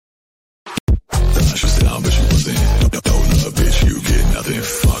nothing. No love, bitch, you get nothing.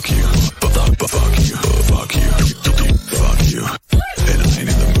 Fuck you. Fuck you. Fuck you. Fuck you. And I ain't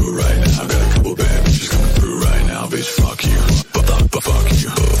in the mood right now. Got a couple bad bitches coming through right now, bitch. Fuck you. Fuck you.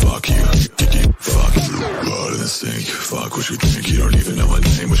 Fuck you. Fuck you. Blood in the sink. Fuck what you think. You don't even know my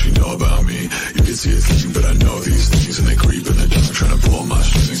name. What you know about me. You can see a thing, but I know these things, and they creep in the dark trying to pull my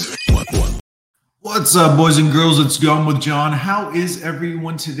strings. What's up, boys and girls? It's Gone with John. How is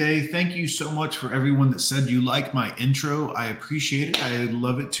everyone today? Thank you so much for everyone that said you like my intro. I appreciate it. I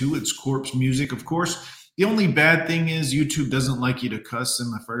love it too. It's corpse music, of course. The only bad thing is YouTube doesn't like you to cuss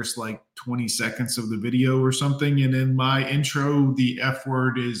in the first 20 seconds of the video or something. And in my intro, the F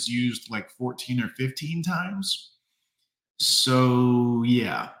word is used 14 or 15 times. So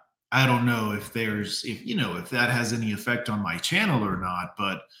yeah, I don't know if that has any effect on my channel or not,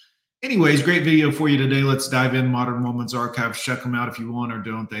 but anyways, great video for you today. Let's dive in. Modern Moments Archives. Check them out if you want or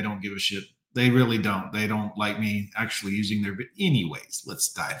don't. They don't give a shit. They really don't. They don't like me actually using their... Anyways,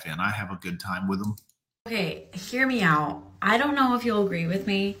 let's dive in. I have a good time with them. Okay, hear me out. I don't know if you'll agree with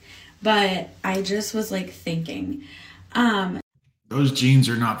me, but I just was thinking. Those jeans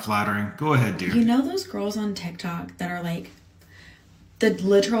are not flattering. Go ahead, dear. You know those girls on TikTok that are the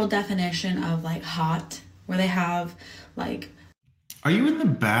literal definition of hot, where they have Are you in the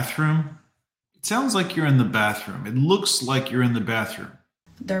bathroom? It sounds like you're in the bathroom. It looks like you're in the bathroom.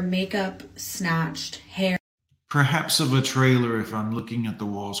 Their makeup snatched, hair. Perhaps of a trailer if I'm looking at the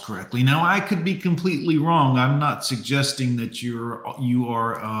walls correctly. Now, I could be completely wrong. I'm not suggesting that you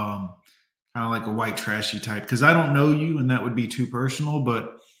are kind of like a white trashy type, because I don't know you and that would be too personal,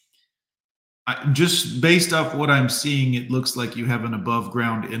 but just based off what I'm seeing, it looks like you have an above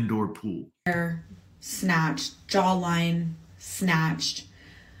ground indoor pool. Hair snatched, jawline snatched,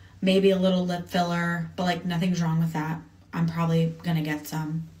 maybe a little lip filler, but nothing's wrong with that. I'm probably gonna get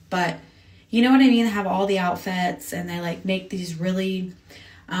some, but you know what I mean? They have all the outfits and they make these really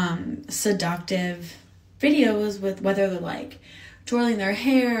seductive videos with whether they're twirling their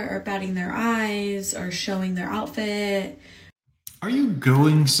hair or batting their eyes or showing their outfit. Are you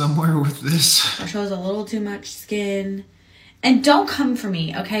going somewhere with this? Or shows a little too much skin. And don't come for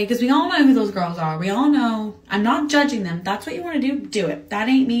me, okay? Because we all know who those girls are. We all know. I'm not judging them. That's what you want to do, do it. That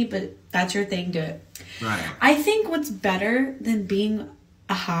ain't me, but that's your thing, do it. Right. I think what's better than being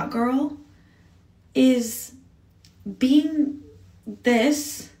a hot girl is being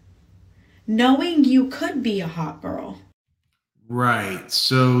this, knowing you could be a hot girl. Right.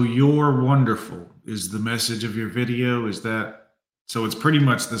 So you're wonderful is the message of your video. Is that... So it's pretty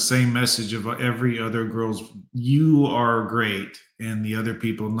much the same message of every other girl's. You are great and the other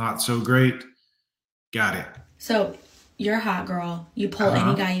people not so great. Got it. So you're a hot girl. You pull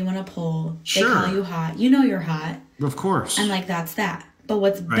any guy you want to pull. Sure. They call you hot. You know you're hot. Of course. And that's that. But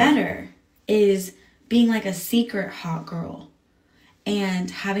what's better is being a secret hot girl and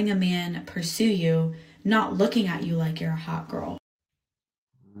having a man pursue you, not looking at you like you're a hot girl.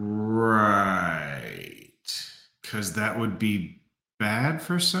 Right. Because that would be bad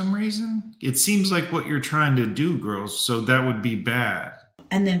for some reason. It seems like what you're trying to do, girls, so that would be bad.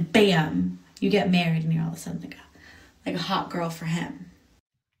 And then bam, you get married and you're all of a sudden like a hot girl for him.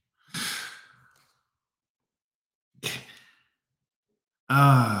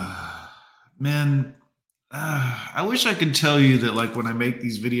 Man, I wish I could tell you that when I make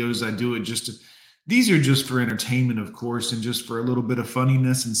these videos, I do it these are just for entertainment, of course, and just for a little bit of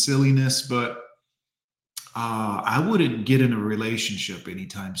funniness and silliness, but I wouldn't get in a relationship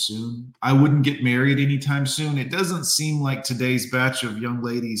anytime soon. I wouldn't get married anytime soon. It doesn't seem like today's batch of young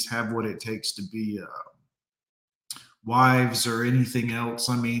ladies have what it takes to be wives or anything else.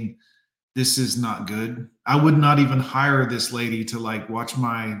 I mean, this is not good. I would not even hire this lady to watch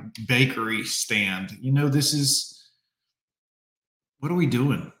my bakery stand. This is... What are we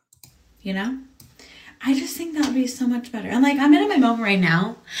doing? I just think that would be so much better. And I'm in my moment right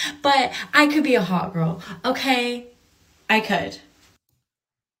now, but I could be a hot girl. Okay, I could.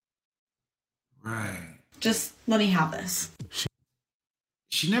 Right. Just let me have this.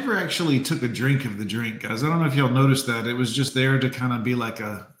 She never actually took a drink of the drink, guys. I don't know if y'all noticed that. It was just there to kind of be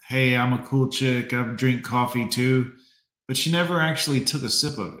hey, I'm a cool chick. I drink coffee too. But she never actually took a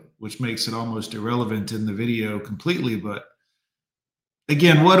sip of it, which makes it almost irrelevant in the video completely. But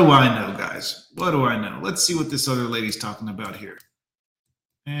again, what do I know, guys? What do I know? Let's see what this other lady's talking about here.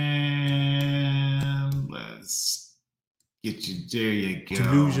 And let's get you. There you go.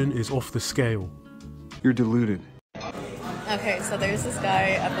 Delusion is off the scale. You're deluded. Okay, so there's this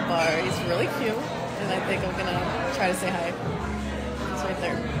guy at the bar. He's really cute, and I think I'm gonna try to say hi. He's right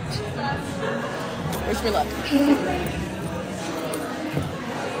there. Wish me luck.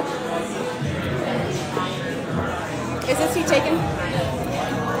 Is this seat taken?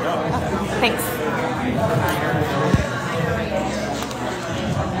 Thanks.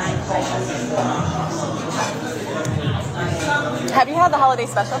 Have you had the holiday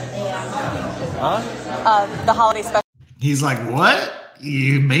special? Huh? The holiday special. He's like, what?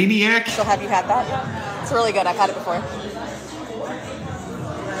 You maniac? So have you had that? It's really good. I've had it before.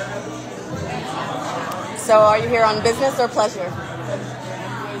 So are you here on business or pleasure?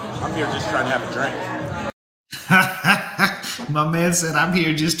 I'm here just trying to have a drink. My man said, I'm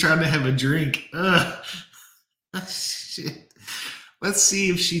here just trying to have a drink. Ugh. Shit. Let's see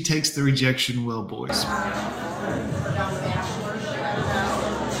if she takes the rejection well, boys.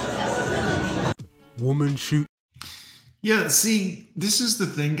 Woman shoot. Yeah, see, this is the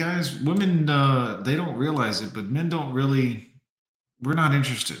thing, guys. Women, they don't realize it, but men don't really, we're not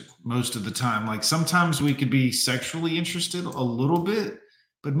interested most of the time. Like sometimes we could be sexually interested a little bit,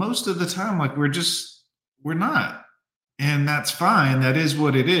 but most of the time, like we're not. And that's fine. That is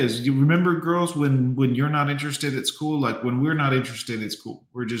what it is. You remember, girls, when you're not interested, it's cool. Like when we're not interested, it's cool.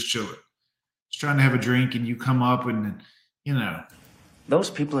 We're just chilling. Just trying to have a drink and you come up and, you know.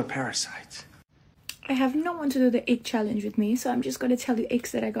 Those people are parasites. I have no one to do the ick challenge with me, so I'm just going to tell you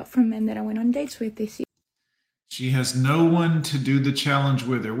icks that I got from men that I went on dates with this year. She has no one to do the challenge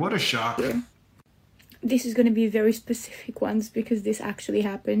with her. What a shock. This is going to be very specific ones because this actually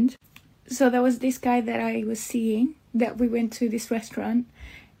happened. So there was this guy that I was seeing that we went to this restaurant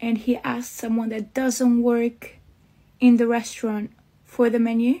and he asked someone that doesn't work in the restaurant for the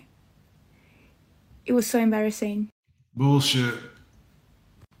menu. It was so embarrassing. Bullshit.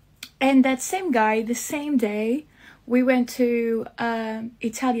 And that same guy, the same day, we went to an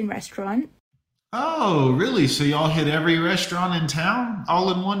Italian restaurant. Oh, really? So y'all hit every restaurant in town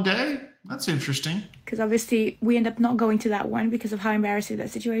all in one day? That's interesting. Because obviously we ended up not going to that one because of how embarrassing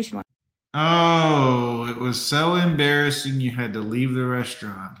that situation was. Oh, it was so embarrassing you had to leave the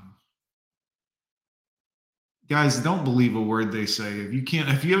restaurant. Guys, don't believe a word they say.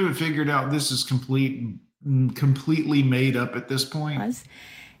 If you haven't figured out this is completely made up at this point.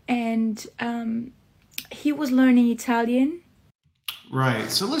 And he was learning Italian. Right.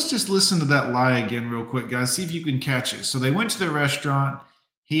 So let's just listen to that lie again real quick, guys. See if you can catch it. So they went to the restaurant.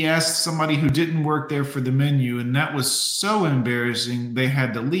 He asked somebody who didn't work there for the menu, and that was so embarrassing they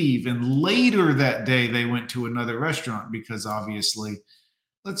had to leave. And later that day, they went to another restaurant because obviously,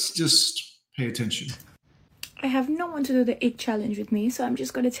 let's just pay attention. I have no one to do the ick challenge with me, so I'm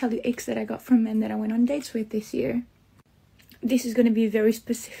just going to tell you icks that I got from men that I went on dates with this year. This is going to be very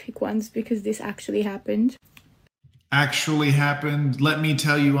specific ones because this actually happened. Actually happened. Let me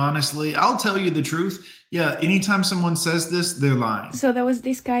tell you honestly. I'll tell you the truth. Yeah, anytime someone says this, they're lying. So there was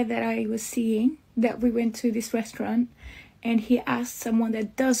this guy that I was seeing that we went to this restaurant and he asked someone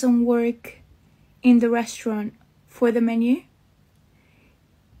that doesn't work in the restaurant for the menu.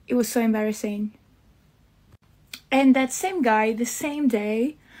 It was so embarrassing. And that same guy, the same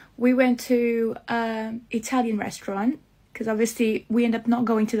day, we went to an Italian restaurant. Because obviously we ended up not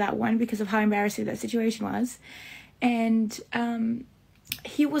going to that one because of how embarrassing that situation was. And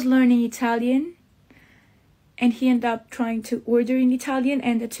he was learning Italian. And he ended up trying to order in Italian.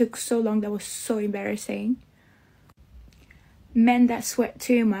 And it took so long. That was so embarrassing. Men that sweat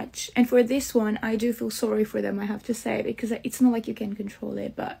too much. And for this one, I do feel sorry for them, I have to say. Because it's not like you can control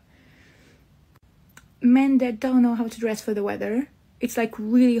it. But men that don't know how to dress for the weather. It's like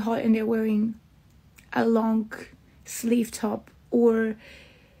really hot and they're wearing a long sleeve top, or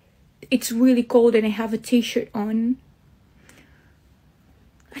it's really cold and I have a t-shirt on.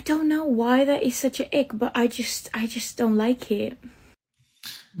 I don't know why that is such a ick, but I just don't like it.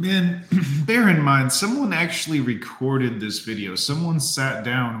 Man, bear in mind, someone actually recorded this video. Someone sat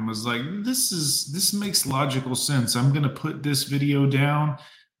down and was like, this makes logical sense. I'm going to put this video down.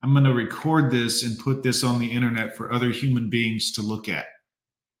 I'm going to record this and put this on the internet for other human beings to look at.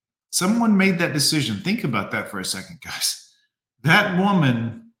 Someone made that decision. Think about that for a second, guys. That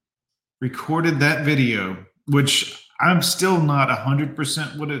woman recorded that video, which I'm still not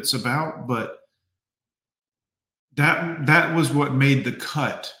 100% what it's about, but that was what made the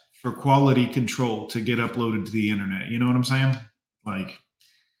cut for quality control to get uploaded to the internet. You know what I'm saying? Like,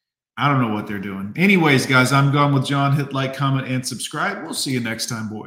 I don't know what they're doing. Anyways, guys, I'm Gone with John. Hit like, comment, and subscribe. We'll see you next time, boys.